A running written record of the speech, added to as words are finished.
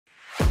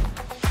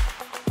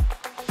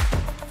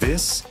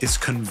This is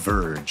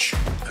Converge,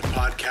 a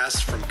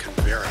podcast from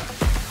Convera.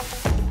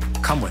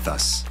 Come with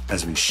us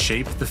as we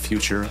shape the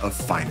future of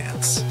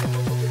finance.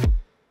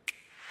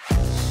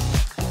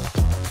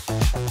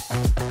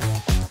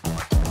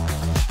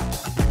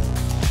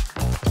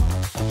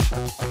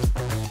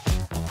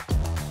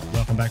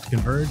 Welcome back to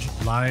Converge,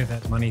 live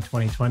at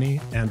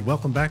Money2020, and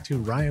welcome back to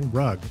Ryan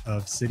Rugg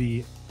of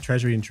Citi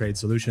Treasury and Trade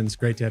Solutions.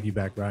 Great to have you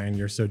back, Ryan.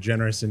 You're so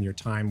generous in your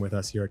time with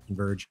us here at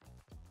Converge.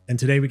 And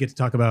today we get to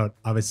talk about,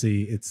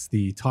 obviously, it's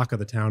the talk of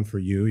the town for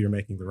you. You're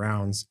making the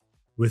rounds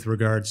with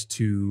regards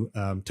to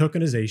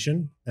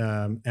tokenization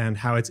and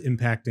how it's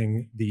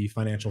impacting the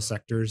financial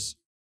sectors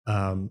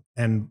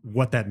and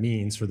what that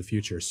means for the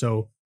future.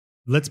 So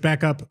let's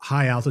back up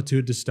high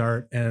altitude to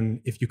start.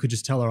 And if you could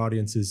just tell our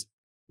audiences,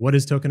 what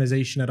is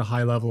tokenization at a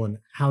high level and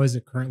how is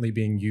it currently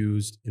being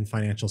used in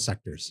financial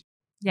sectors?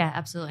 Yeah,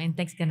 absolutely. And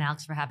thanks again,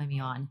 Alex, for having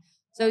me on.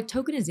 So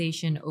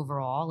tokenization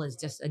overall is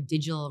just a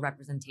digital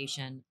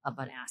representation of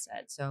an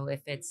asset. So if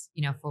it's,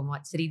 from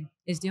what Citi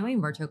is doing,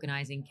 we're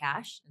tokenizing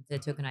cash to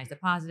tokenize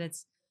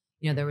deposits.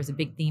 There was a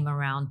big theme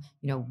around,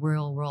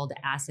 real world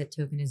asset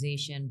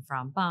tokenization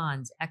from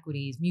bonds,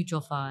 equities, mutual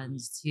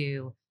funds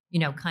to,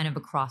 kind of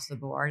across the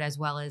board, as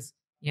well as,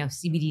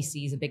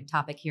 CBDC is a big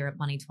topic here at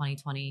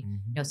Money2020,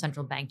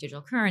 central bank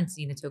digital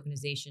currency and the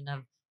tokenization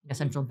of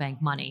central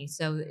bank money.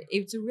 So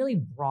it's a really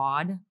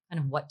broad kind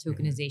of what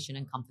tokenization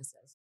encompasses.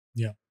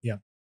 Yeah.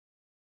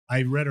 I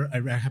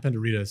happened to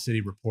read a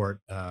Citi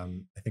report. I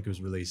think it was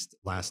released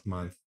last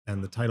month,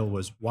 and the title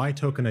was "Why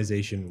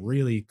Tokenization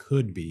Really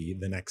Could Be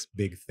the Next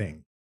Big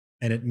Thing."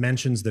 And it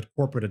mentions that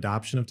corporate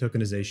adoption of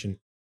tokenization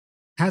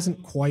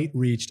hasn't quite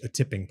reached a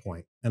tipping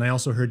point. And I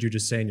also heard you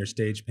just say in your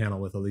stage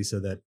panel with Elisa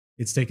that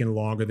it's taken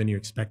longer than you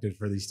expected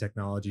for these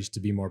technologies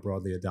to be more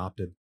broadly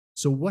adopted.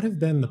 So what have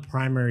been the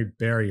primary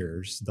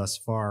barriers thus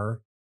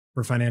far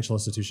for financial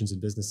institutions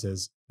and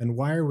businesses? And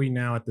why are we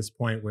now at this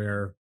point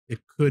where it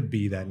could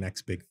be that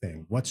next big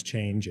thing? What's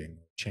changed?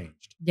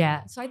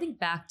 Yeah. So I think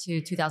back to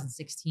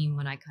 2016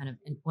 when I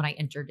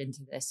entered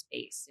into this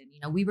space,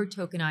 and we were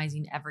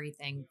tokenizing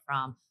everything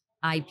from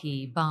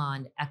IP,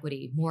 bond,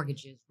 equity,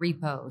 mortgages,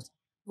 repos,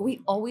 but we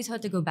always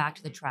had to go back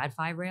to the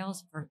TradFi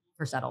rails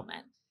for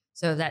settlement.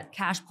 So that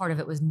cash part of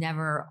it was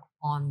never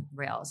on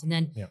rails. And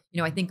then,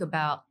 I think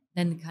about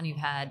then kind of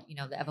had,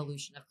 the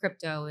evolution of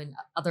crypto and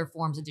other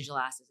forms of digital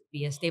assets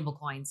via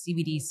stablecoins,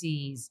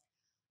 CBDCs.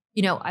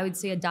 I would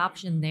say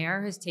adoption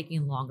there has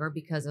taken longer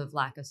because of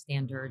lack of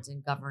standards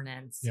and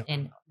governance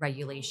and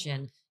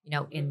regulation,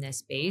 in this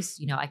space.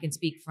 I can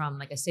speak from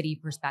like a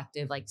Citi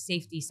perspective, like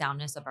safety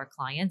soundness of our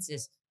clients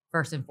is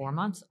first and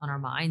foremost on our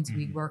minds.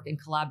 We work in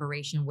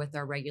collaboration with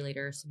our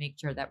regulators to make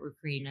sure that we're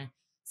creating a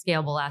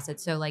scalable asset.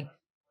 So like,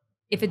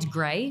 if it's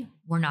gray,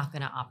 we're not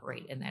going to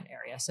operate in that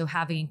area. So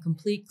having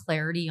complete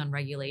clarity on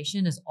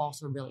regulation is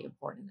also really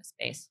important in this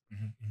space.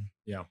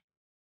 Yeah.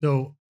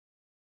 So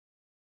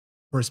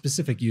for a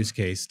specific use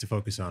case to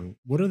focus on,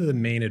 what are the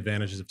main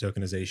advantages of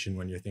tokenization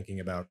when you're thinking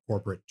about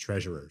corporate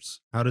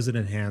treasurers? How does it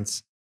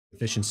enhance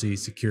efficiency,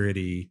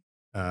 security,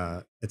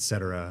 et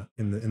cetera,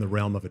 in the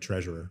realm of a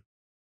treasurer?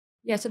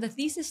 Yeah, so the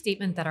thesis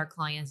statement that our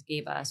clients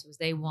gave us was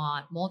they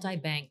want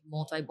multi-bank,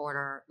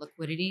 multi-border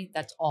liquidity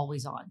that's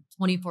always on,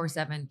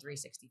 24/7,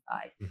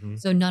 365.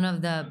 So none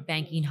of the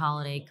banking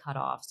holiday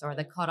cutoffs or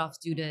the cutoffs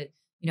due to,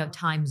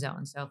 time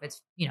zones. So if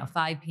it's,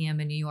 5 p.m.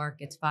 in New York,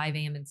 it's 5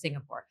 a.m. in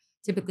Singapore.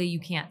 Typically, you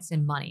can't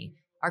send money.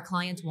 Our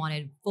clients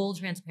wanted full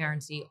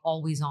transparency,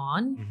 always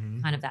on,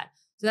 kind of that.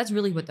 So that's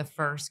really what the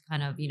first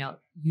kind of,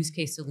 use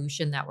case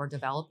solution that we're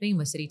developing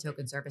with Citi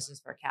Token Services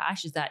for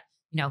Cash is that,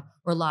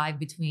 we're live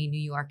between New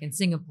York and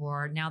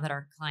Singapore now that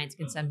our clients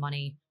can send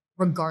money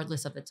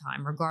regardless of the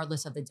time,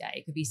 regardless of the day.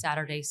 It could be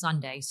Saturday,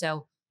 Sunday.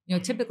 So,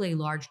 typically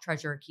large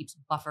treasurer keeps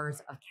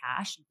buffers of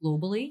cash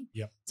globally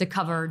to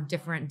cover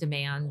different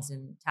demands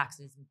and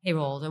taxes and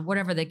payrolls or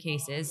whatever the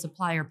case is,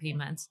 supplier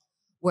payments,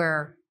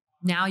 where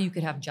now you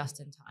could have just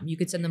in time. You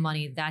could send the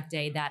money that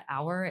day, that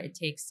hour. It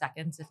takes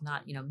seconds, if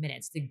not,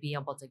 minutes to be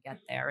able to get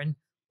there. And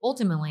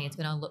ultimately, it's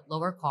going to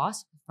lower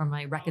costs from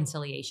a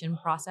reconciliation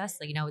process.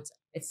 Like,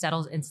 it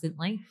settles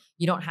instantly.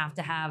 You don't have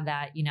to have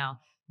that,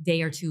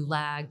 day or two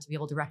lag to be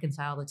able to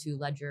reconcile the two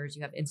ledgers.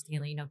 You have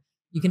instantly,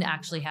 you can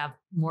actually have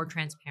more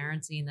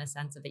transparency in the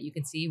sense of that you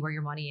can see where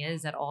your money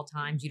is at all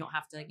times. You don't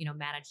have to,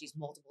 manage these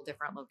multiple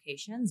different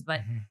locations,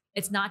 but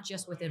it's not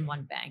just within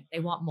one bank. They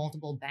want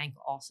multiple bank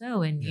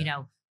also. And,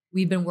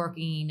 we've been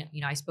working,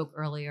 I spoke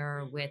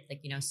earlier with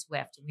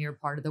Swift, and we were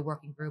part of the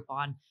working group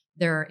on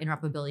their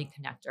interoperability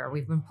connector.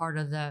 We've been part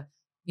of the,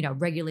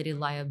 regulated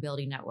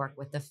liability network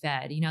with the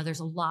Fed. There's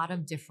a lot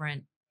of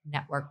different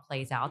network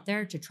plays out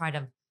there to try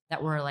to,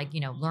 that we're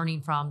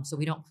learning from so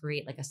we don't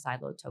create like a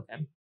siloed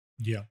token.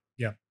 Yeah.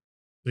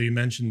 So you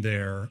mentioned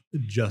there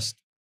just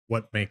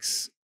what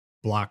makes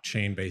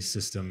blockchain-based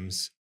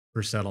systems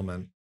for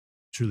settlement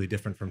truly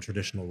different from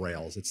traditional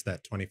rails. It's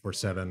that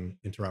 24/7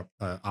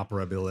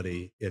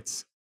 interoperability.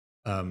 It's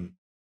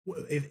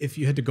if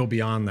you had to go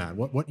beyond that,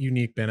 what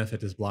unique benefit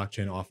does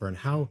blockchain offer, and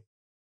how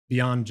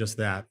beyond just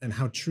that, and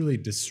how truly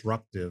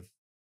disruptive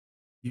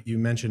you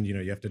mentioned,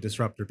 you have to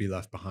disrupt or be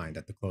left behind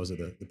at the close of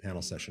the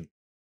panel session.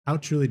 How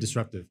truly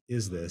disruptive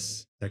is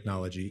this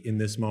technology in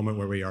this moment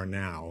where we are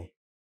now?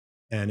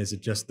 And is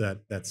it just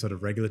that sort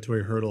of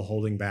regulatory hurdle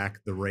holding back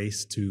the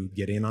race to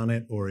get in on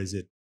it, or is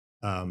it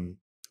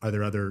are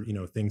there other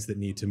things that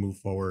need to move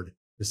forward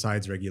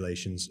besides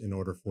regulations in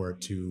order for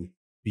it to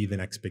be the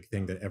next big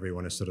thing that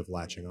everyone is sort of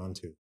latching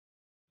onto?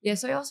 Yeah,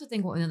 so I also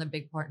think another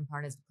big important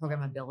part is the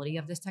programmability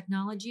of this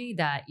technology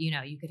that,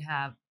 you could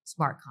have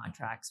smart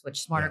contracts,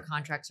 which smarter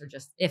contracts are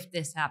just, if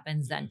this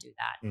happens, then do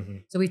that. Mm-hmm.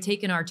 So we've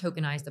taken our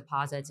tokenized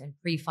deposits and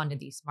pre-funded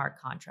these smart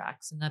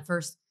contracts. And the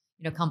first,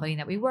 company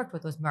that we worked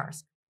with was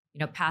Maersk,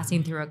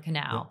 passing through a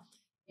canal.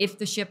 If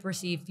the ship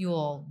received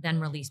fuel, then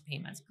release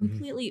payments,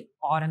 completely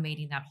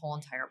automating that whole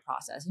entire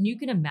process. And you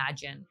can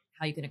imagine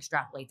how you can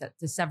extrapolate that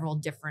to several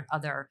different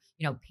other,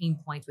 pain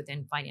points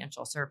within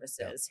financial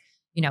services.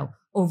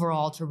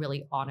 Overall to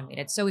really automate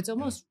it. So it's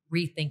almost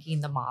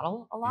rethinking the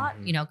model a lot,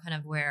 kind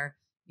of where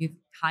you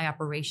high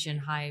operation,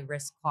 high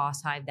risk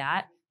cost, high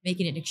that,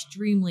 making it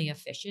extremely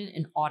efficient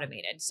and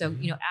automated. So,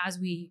 as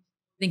we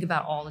think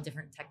about all the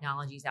different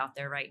technologies out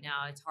there right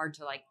now, it's hard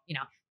to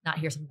not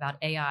hear something about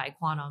AI,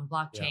 quantum,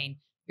 blockchain.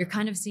 You're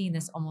kind of seeing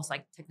this almost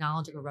like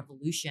technological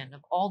revolution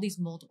of all these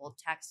multiple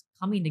techs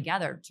coming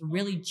together to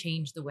really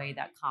change the way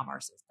that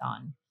commerce is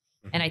done.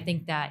 And I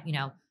think that,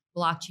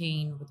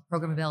 blockchain with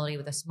programmability,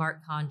 with the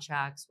smart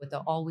contracts, with the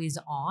always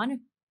on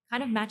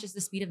kind of matches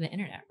the speed of the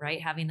internet, right?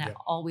 Having that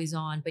always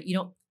on, but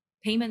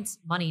payments,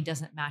 money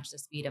doesn't match the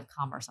speed of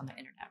commerce on the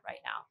internet right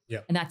now.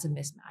 And that's a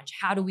mismatch.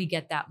 How do we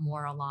get that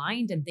more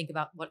aligned and think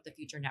about what the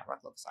future network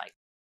looks like?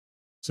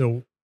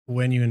 So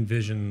when you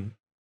envision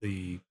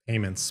the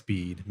payment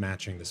speed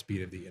matching the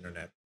speed of the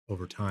internet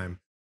over time,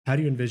 how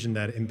do you envision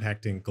that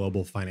impacting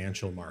global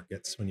financial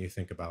markets when you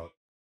think about,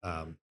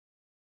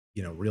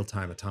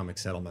 real-time atomic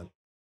settlement?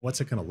 What's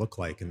it going to look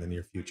like in the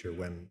near future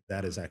when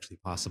that is actually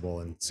possible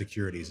and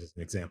securities, as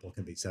an example,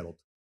 can be settled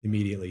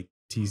immediately?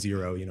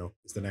 T0,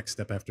 is the next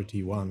step after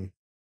T1.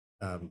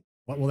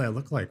 What will that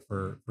look like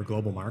for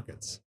global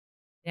markets?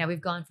 Yeah,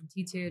 we've gone from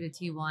T2 to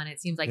T1. It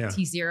seems like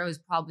T0 is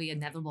probably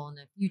inevitable in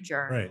the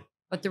future. Right.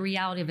 But the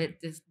reality of it,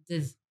 does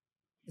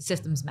the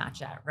systems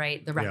match that,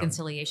 right? The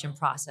reconciliation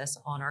process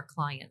on our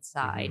client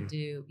side.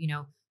 Do,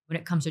 when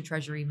it comes to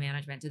treasury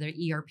management, do their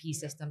ERP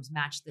systems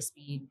match the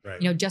speed?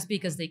 Right. Just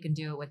because they can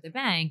do it with the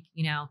bank,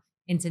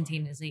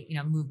 instantaneously,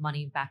 move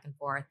money back and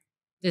forth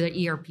to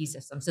the ERP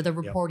system, so the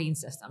reporting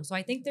system. So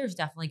I think there's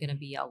definitely going to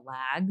be a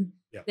lag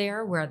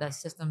there where the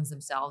systems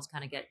themselves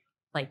kind of get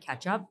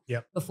catch up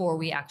before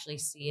we actually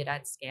see it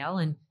at scale.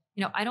 And,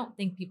 I don't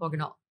think people are going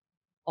to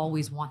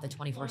always want the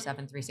 24/7,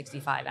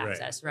 365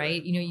 access,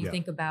 right? You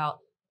think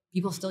about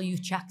people still use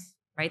checks.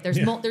 Right.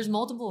 There's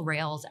multiple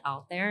rails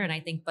out there. And I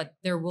think, but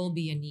there will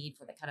be a need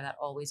for the kind of that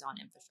always on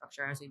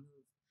infrastructure as we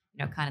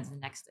move, kind of to the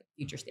next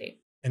future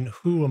state. And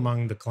who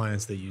among the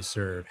clients that you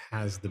serve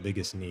has the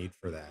biggest need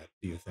for that,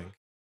 do you think?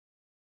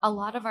 A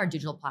lot of our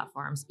digital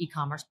platforms,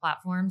 e-commerce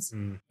platforms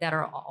that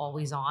are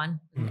always on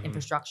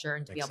infrastructure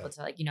and to be able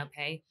to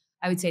pay,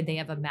 I would say they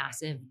have a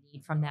massive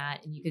need from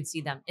that. And you could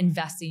see them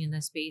investing in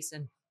this space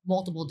and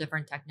multiple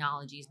different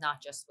technologies,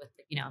 not just with,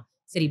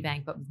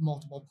 Citibank, but with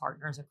multiple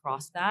partners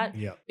across that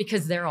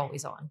because they're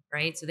always on,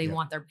 right? So they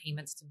want their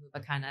payments to move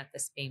at kind of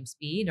the same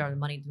speed or the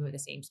money to move at the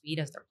same speed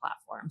as their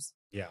platforms.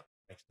 Yeah,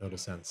 makes total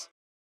sense.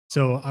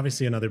 So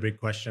obviously another big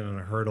question and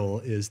a hurdle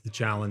is the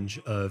challenge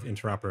of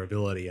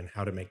interoperability and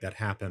how to make that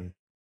happen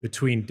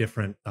between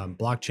different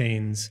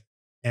blockchains.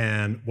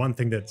 And one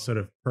thing that sort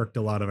of perked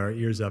a lot of our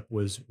ears up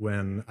was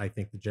when I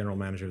think the general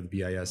manager of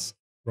the BIS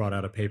brought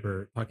out a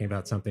paper talking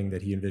about something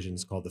that he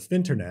envisions called the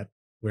Finternet,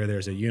 where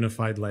there's a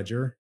unified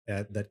ledger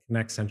that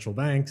connects central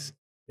banks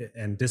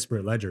and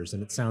disparate ledgers.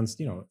 And it sounds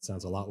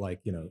a lot like,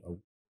 a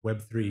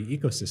Web3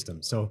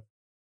 ecosystem. So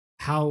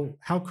how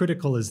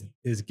critical is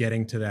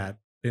getting to that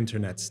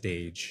internet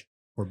stage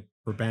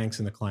for banks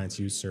and the clients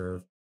you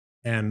serve?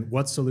 And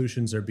what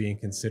solutions are being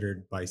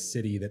considered by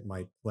Citi that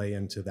might play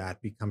into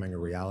that becoming a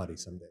reality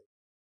someday?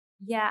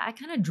 Yeah, I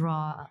kind of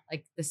draw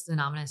this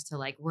synonymous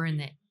to we're in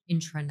the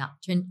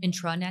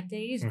intranet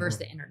days versus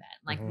the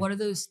internet. What are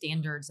those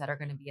standards that are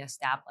going to be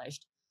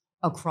established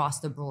across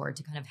the board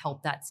to kind of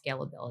help that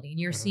scalability? And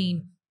you're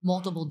seeing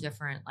multiple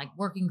different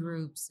working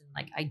groups.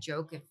 And I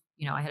joke, if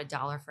I had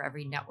 $1 for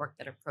every network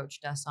that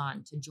approached us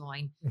on to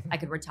join, I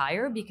could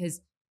retire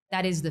because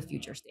that is the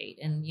future state.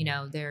 And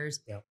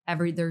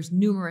there's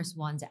numerous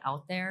ones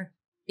out there.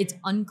 It's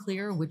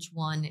unclear which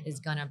one is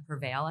going to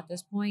prevail at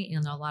this point.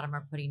 And a lot of them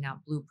are putting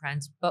out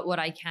blueprints. But what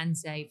I can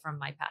say from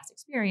my past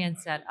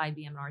experience at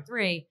IBM and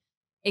R3,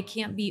 it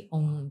can't be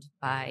owned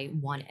by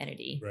one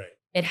entity. Right.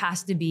 It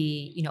has to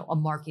be, a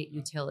market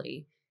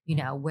utility,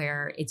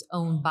 where it's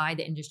owned by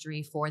the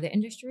industry for the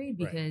industry.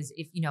 Because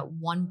if,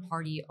 one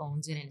party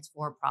owns it and it's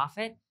for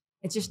profit,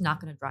 it's just not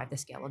going to drive the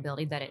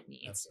scalability that it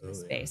needs in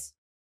this space.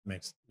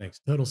 Makes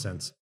total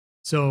sense.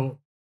 So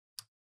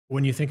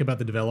when you think about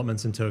the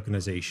developments in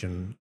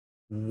tokenization,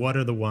 what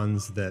are the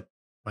ones that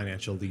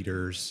financial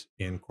leaders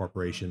in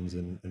corporations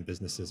and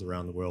businesses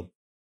around the world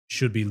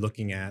should be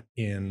looking at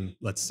in,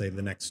 let's say,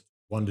 the next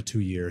 1 to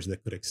 2 years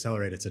that could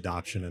accelerate its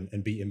adoption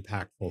and be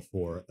impactful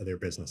for their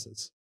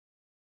businesses?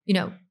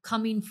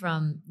 Coming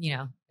from,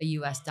 a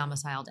US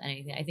domiciled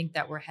entity, I think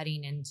that we're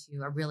heading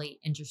into a really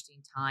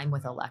interesting time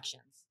with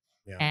elections.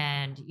 Yeah.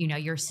 And,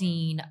 you're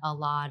seeing a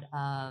lot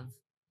of,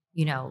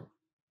 you know,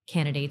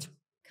 candidates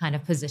kind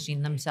of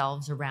positioning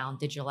themselves around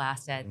digital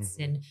assets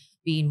and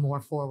being more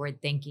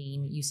forward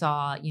thinking. You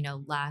saw,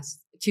 last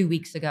 2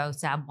 weeks ago,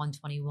 SAB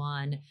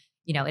 121,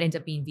 it ended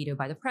up being vetoed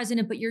by the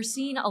president, but you're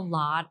seeing a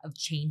lot of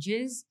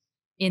changes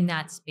in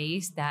that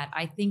space that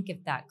I think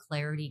if that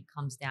clarity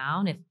comes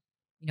down, if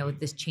with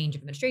this change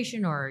of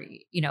administration or,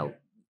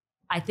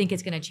 I think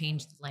it's going to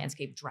change the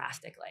landscape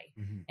drastically.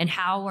 And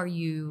how are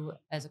you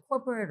as a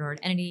corporate or an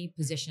entity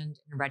positioned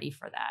and ready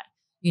for that?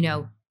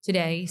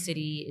 Today,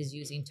 Citi is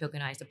using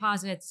tokenized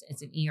deposits.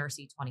 It's an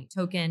ERC20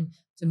 token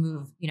to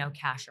move,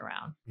 cash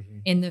around.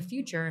 In the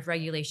future, if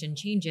regulation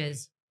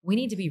changes, we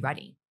need to be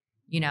ready,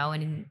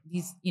 and in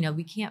these,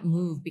 we can't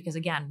move because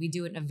again, we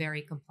do it in a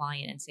very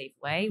compliant and safe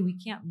way. We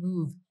can't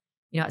move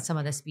at some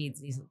of the speeds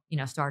these,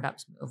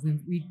 startups move.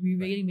 We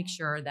really make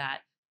sure that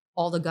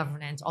all the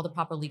governance, all the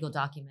proper legal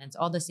documents,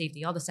 all the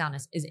safety, all the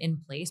soundness is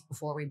in place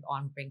before we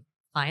bring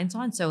clients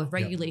on. So if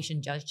regulation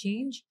does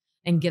change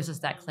and gives us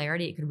that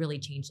clarity, it could really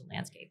change the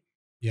landscape.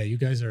 Yeah, you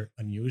guys are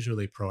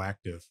unusually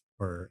proactive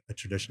for a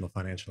traditional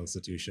financial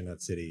institution at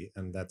Citi,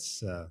 and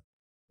that's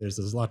there's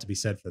a lot to be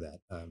said for that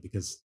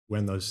because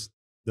when those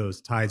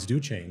tides do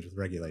change with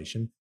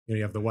regulation,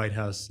 you have the White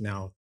House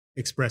now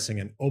expressing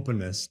an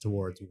openness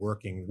towards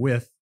working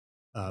with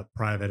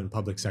private and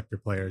public sector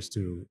players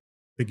to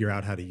figure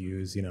out how to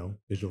use,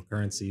 digital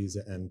currencies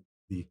and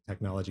the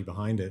technology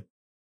behind it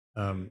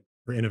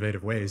for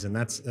innovative ways. And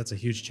that's a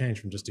huge change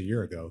from just a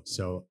year ago.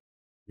 So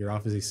you're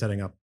obviously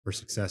setting up for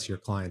success your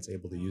clients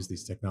able to use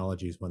these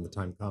technologies when the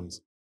time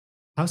comes.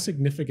 How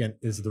significant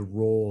is the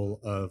role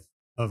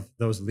of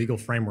those legal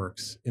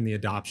frameworks in the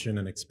adoption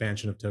and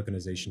expansion of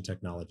tokenization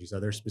technologies? Are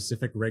there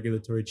specific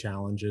regulatory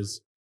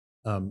challenges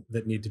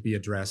that need to be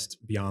addressed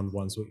beyond the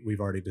ones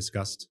we've already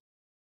discussed?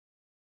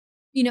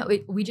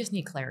 We just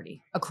need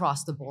clarity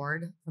across the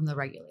board from the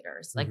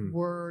regulators. Like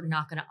we're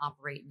not going to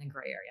operate in the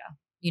gray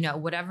area.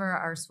 Whatever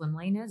our swim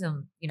lane is,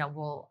 and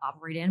we'll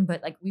operate in.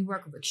 But like we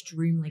work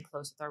extremely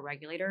close with our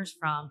regulators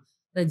from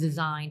the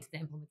design to the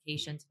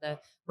implementation to the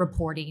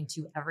reporting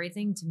to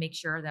everything to make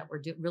sure that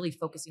we're really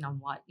focusing on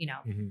what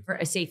for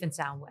a safe and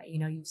sound way.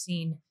 You've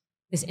seen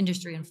this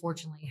industry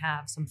unfortunately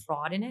have some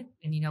fraud in it,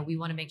 and we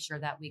want to make sure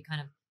that we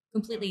kind of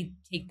completely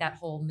take that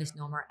whole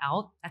misnomer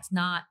out. That's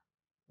not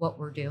what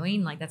we're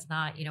doing. Like that's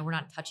not, we're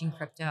not touching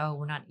crypto.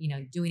 We're not,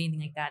 doing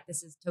anything like that.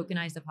 This is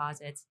tokenized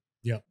deposits.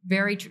 Yeah.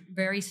 Very,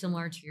 very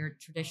similar to your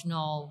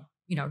traditional,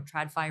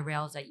 TradFi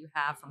rails that you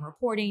have from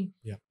reporting.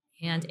 Yeah.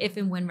 And if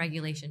and when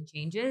regulation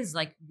changes,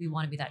 like we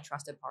want to be that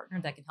trusted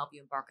partner that can help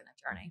you embark on that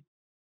journey.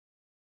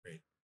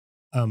 Great.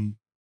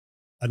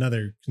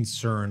 Another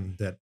concern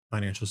that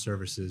financial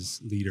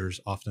services leaders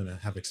often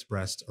have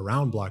expressed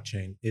around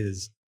blockchain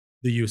is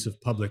the use of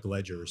public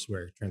ledgers,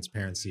 where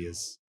transparency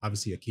is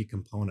obviously a key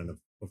component of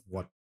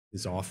what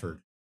is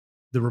offered.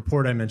 The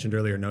report I mentioned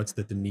earlier notes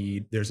that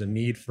there's a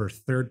need for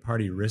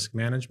third-party risk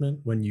management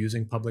when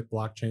using public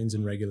blockchains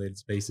in regulated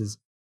spaces.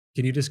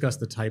 Can you discuss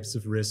the types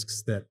of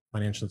risks that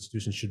financial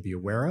institutions should be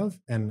aware of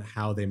and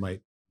how they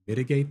might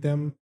mitigate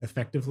them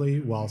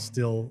effectively while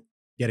still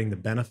getting the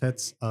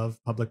benefits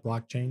of public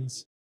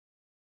blockchains?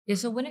 Yeah,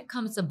 so when it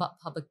comes to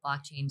public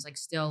blockchains, like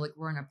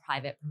we're in a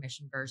private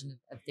permission version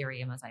of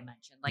Ethereum, as I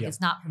mentioned.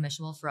 It's not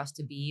permissible for us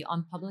to be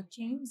on public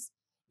chains.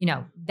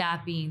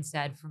 That being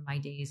said, from my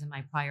days and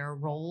my prior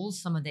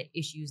roles, some of the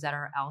issues that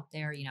are out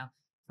there,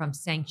 from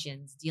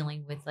sanctions,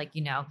 dealing with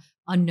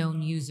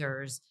unknown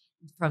users,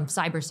 from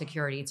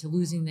cybersecurity to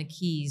losing the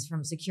keys,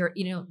 from secure,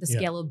 the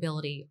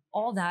scalability,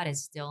 all that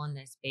is still in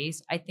this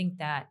space. I think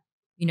that,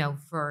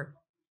 for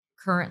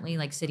currently,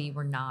 like Citi,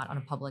 we're not on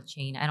a public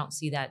chain. I don't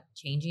see that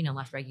changing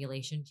unless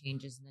regulation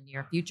changes in the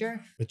near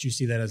future. But you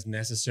see that as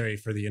necessary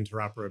for the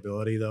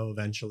interoperability, though,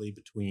 eventually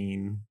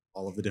between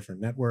all of the different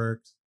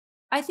networks?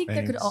 I think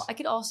I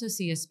could also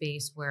see a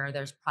space where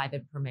there's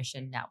private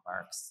permission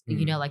networks,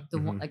 like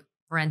like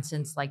for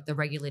instance, like the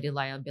regulated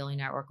liability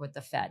network with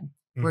the Fed,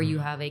 where you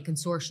have a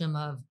consortium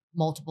of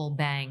multiple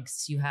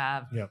banks, you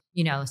have,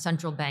 a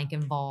central bank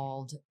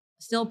involved,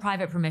 still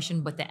private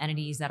permission with the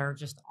entities that are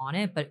just on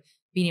it, but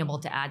being able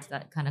to add to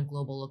that kind of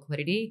global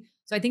liquidity.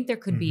 So I think there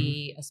could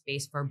be a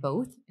space for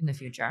both in the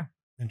future.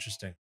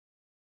 Interesting.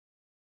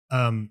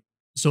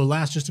 So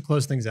last, just to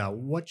close things out,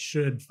 what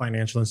should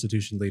financial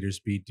institution leaders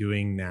be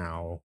doing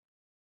now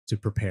to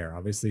prepare?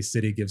 Obviously,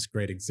 Citi gives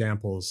great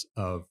examples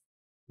of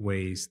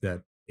ways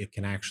that it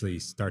can actually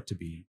start to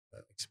be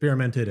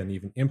experimented and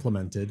even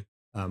implemented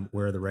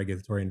where the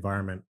regulatory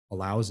environment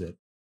allows it.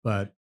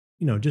 But,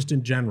 just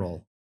in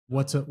general,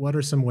 what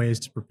are some ways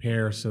to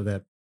prepare so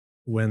that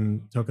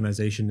when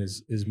tokenization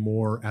is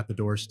more at the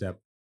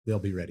doorstep, they'll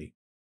be ready?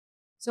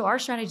 So our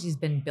strategy has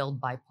been build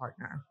by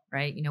partner,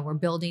 right? We're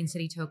building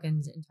Citi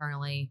tokens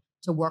internally.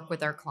 to work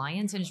with our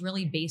clients, and it's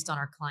really based on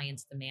our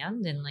clients'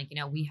 demand. And like,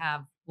 we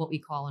have what we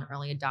call an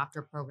early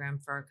adopter program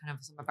for kind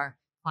of some of our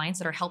clients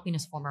that are helping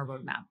us form our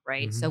roadmap,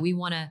 right? So we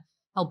want to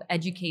help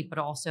educate, but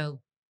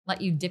also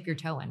let you dip your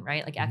toe in,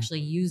 right? Like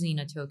actually using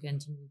a token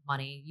to move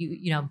money,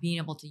 being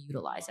able to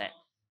utilize it,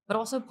 but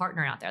also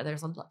partnering out there.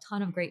 There's a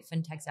ton of great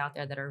fintechs out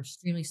there that are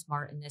extremely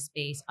smart in this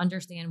space,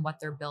 understand what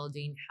they're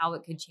building, how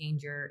it could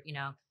change your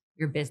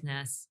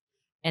business.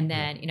 And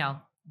then,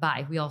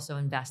 we also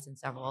invest in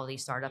several of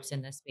these startups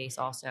in this space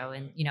also.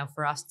 And,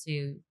 for us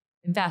to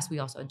invest, we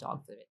also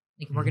dog food it.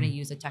 Like we're going to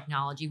use a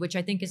technology, which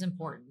I think is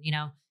important,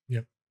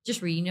 Yep.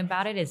 Just reading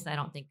about it is, I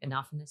don't think,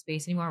 enough in this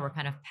space anymore. We're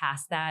kind of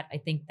past that. I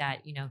think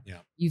that,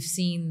 you've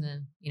seen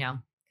the,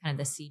 kind of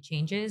the sea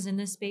changes in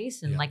this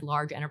space, and like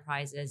large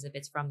enterprises, if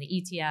it's from the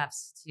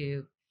ETFs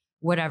to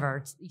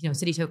whatever,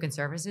 Citi Token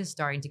Services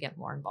starting to get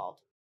more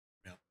involved.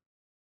 Yeah.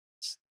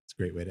 It's a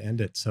great way to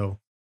end it. So,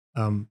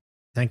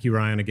 thank you,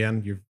 Ryan.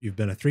 Again, you've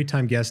been a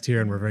 3-time guest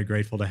here, and we're very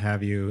grateful to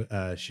have you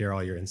share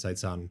all your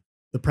insights on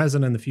the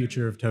present and the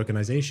future of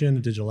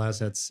tokenization, digital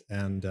assets,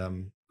 and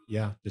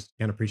just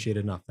can't appreciate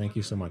it enough. Thank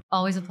you so much.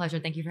 Always a pleasure.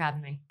 Thank you for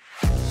having me.